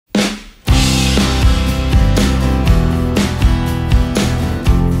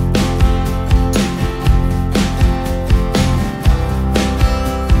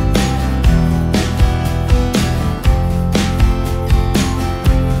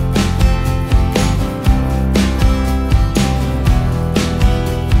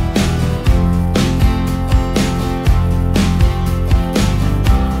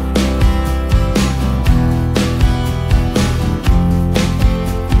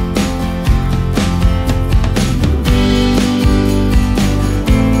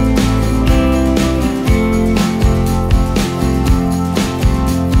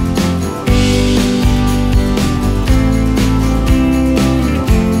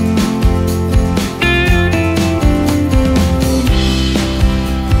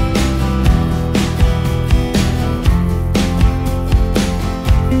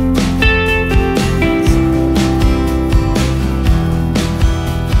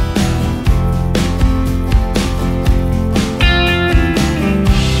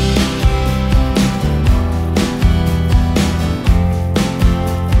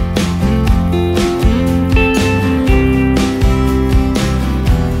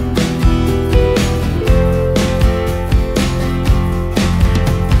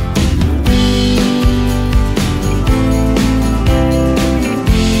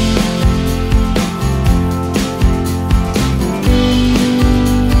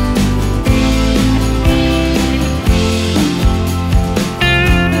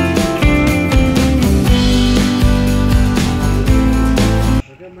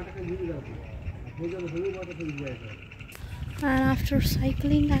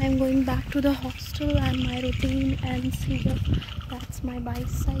evening I am going back to the hostel and my routine ends here. That's my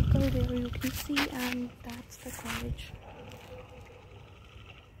bicycle there you can see, and that's the college.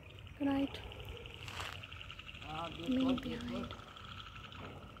 Good night. Me behind.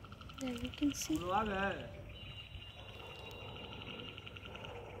 There you can see.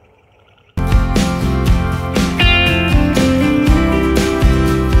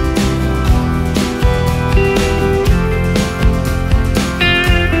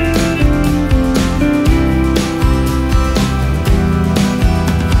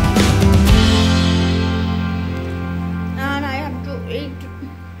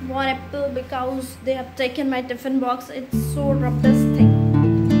 One apple because they have taken my tiffin box. It's so rubbish thing.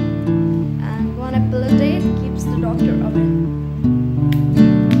 And one apple a day keeps the doctor away.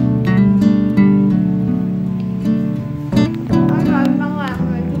 And right now I'm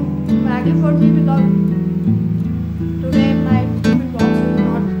making Maggie for me because today my tiffin box is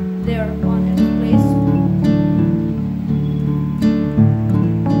not there on its place.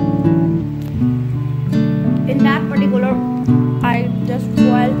 In that particular, I just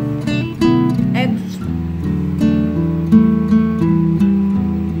boiled eggs.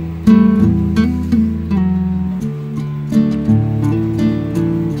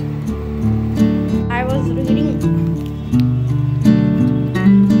 I was reading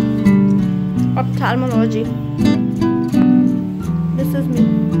ophthalmology. This is me.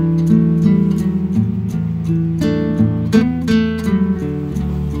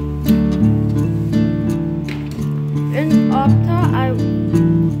 In ophtha, I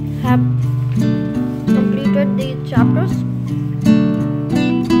have completed the chapters.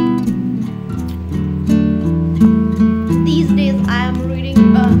 These days I am reading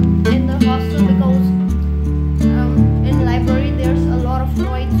in the hostel because in library there's a lot of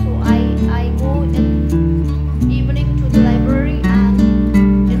noise, so I go in evening to the library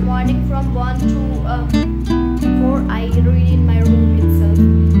and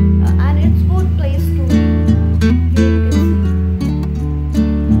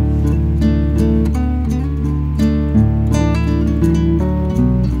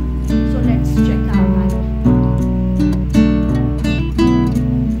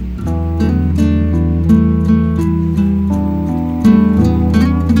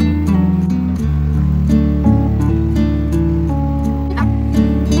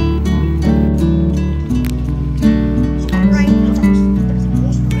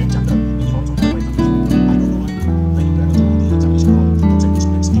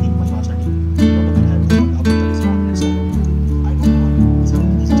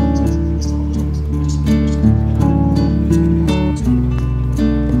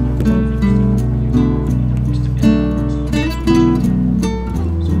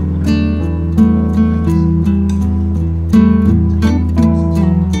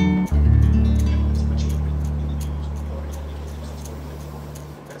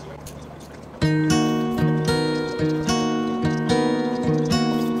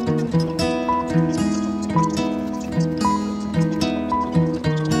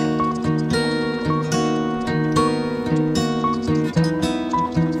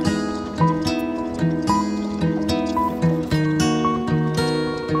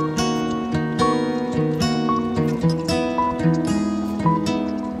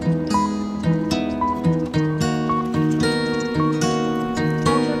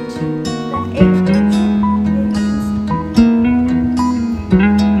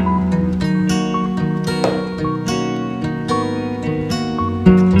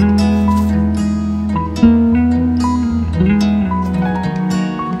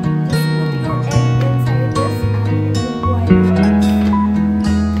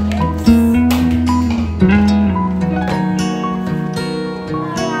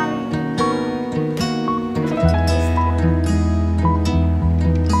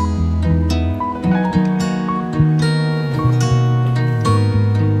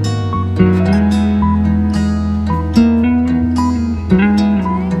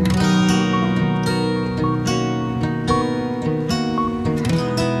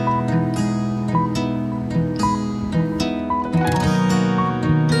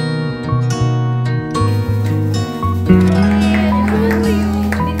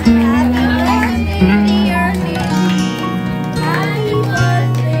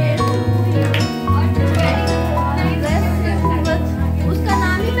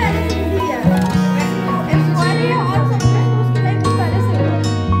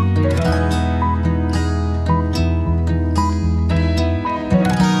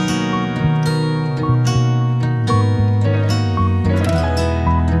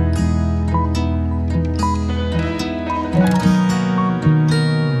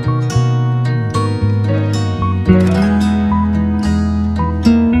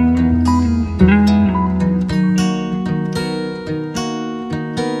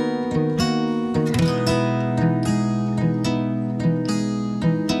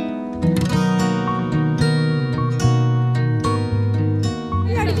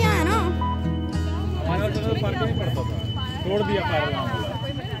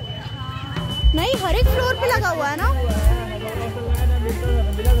नहीं, हर एक floor पे लगा हुआ है ना।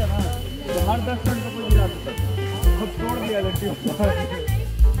 हर 10 minute को गिरा देता है, तोड़ दिया गड्डी।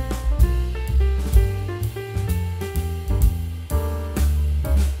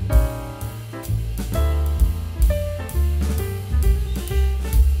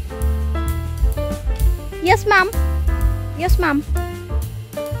 Yes, ma'am. Yes, ma'am.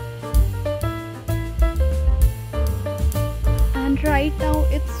 And right now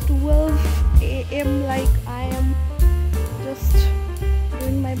it's 12 AM. Like I am just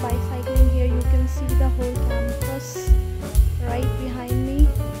doing my bicycling here. You can see the whole campus right behind me.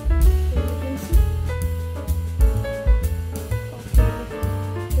 So you can see. Okay,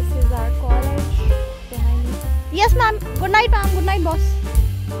 this is our college behind me. Yes, ma'am. Good night, ma'am. Good night, boss.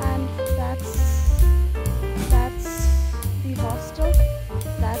 And that's the hostel.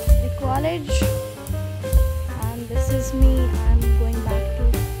 That's the college. And this is me. I'm going back to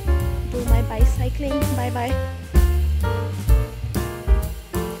do my bicycling. Bye bye.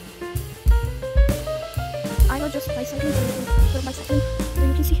 I was just bicycling for bicycling. So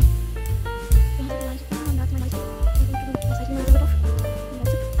you can see. And that's my bicycle. I'm going to do bicycling a little bit of. And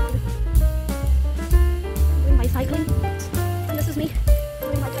that's it. Doing bicycling. And this is me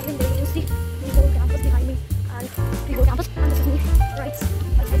doing bicycling. There you can see the whole campus behind me. And the whole campus. And this is me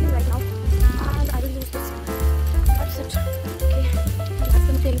bicycling right now. And I will use this. That's it. Okay. And that's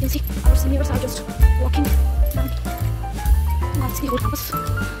the there you can see our seniors are just walking down. And that's the whole campus.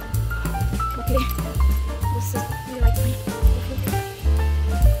 Okay. This is the right side.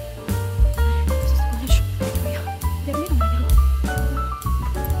 This is the college. There we go.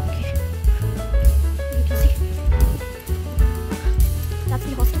 Okay. You can see. That's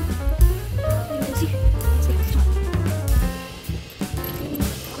the hostel. You can see. That's the hostel.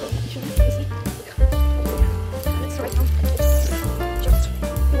 It's right now. It's just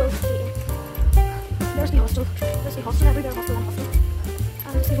 12 AM. There's the hostel. There's the hostel. Everywhere hostel and hostel.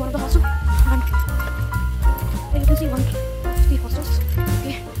 And this is one of the hostels. And you can see one of the hostels.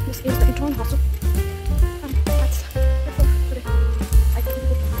 Okay, this is the internal hostel. And that's it for today. I think we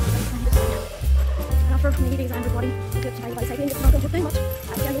will this video. And after many days I'm recording clips by bicycling. It's not a good thing, but I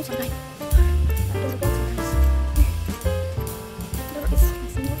can do sometime. I can record sometimes. There is my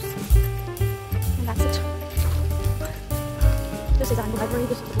seniors. And that's it. This is our library.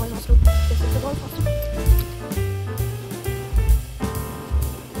 This is the boys' hostel. This is the girls' hostel.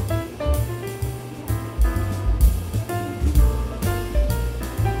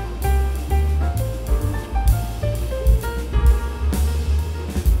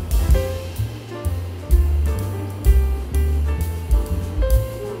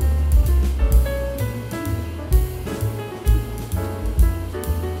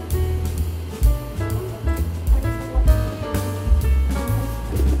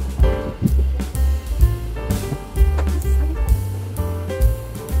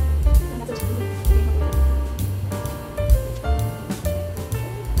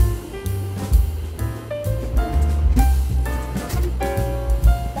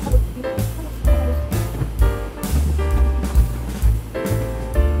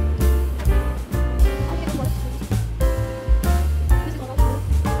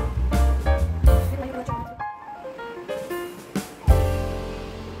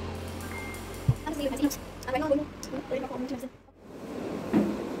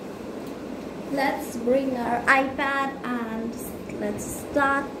 Let's bring our iPad and let's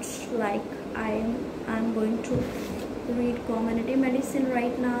start. Like I'm going to read community medicine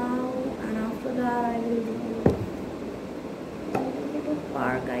right now, and after that I will go to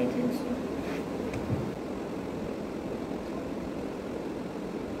park, I think so.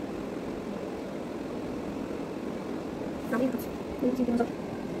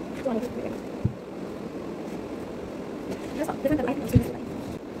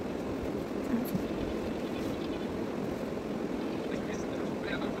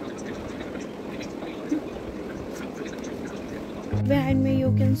 Behind me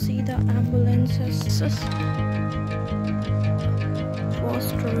you can see the ambulances.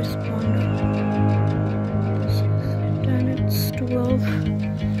 First responder. This is it, and it's 12.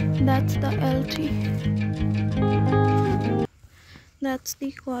 That's the LT. That's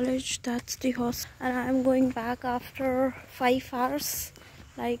the college. That's the hostel. And I'm going back after 5 hours.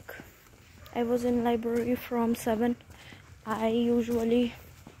 Like I was in library from 7. I usually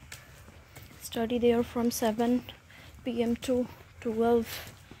study there from 7 PM to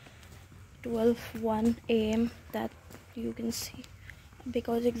 12:1 AM. That you can see,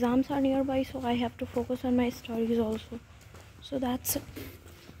 because exams are nearby, so I have to focus on my studies also. So that's it.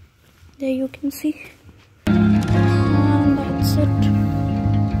 There you can see, and that's it.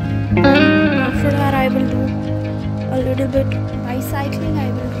 little bit bicycling. I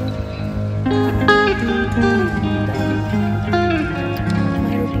will do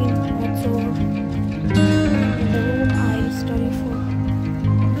my routine also in the room I study for.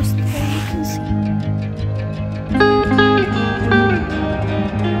 This thing you can see.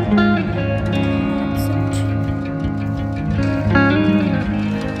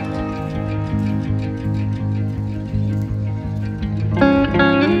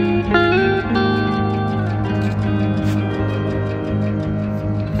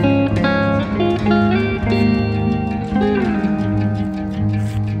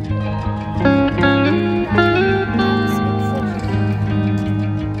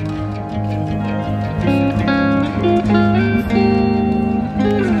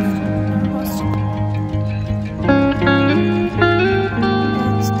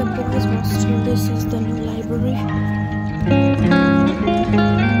 This is the new library.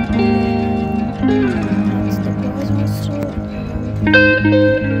 That's the boys' hostel.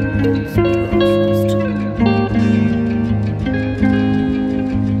 Let's go first.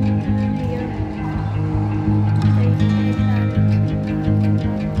 Here,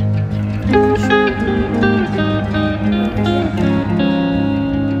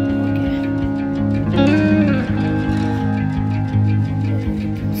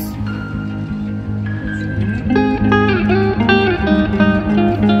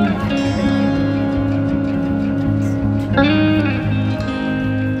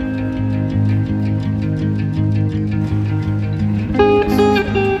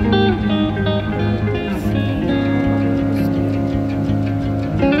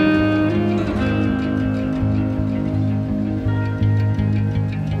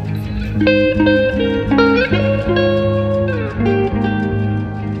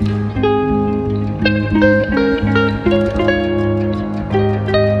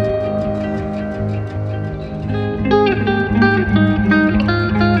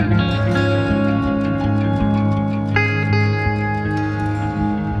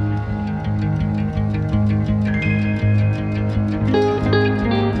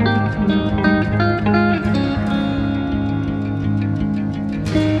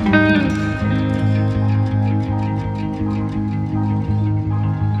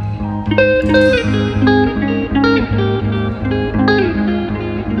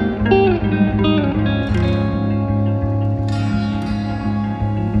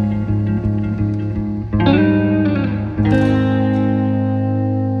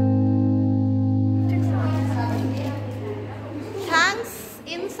 thanks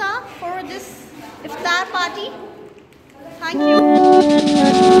Insa for this iftar party. Thank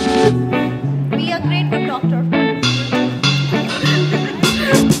you.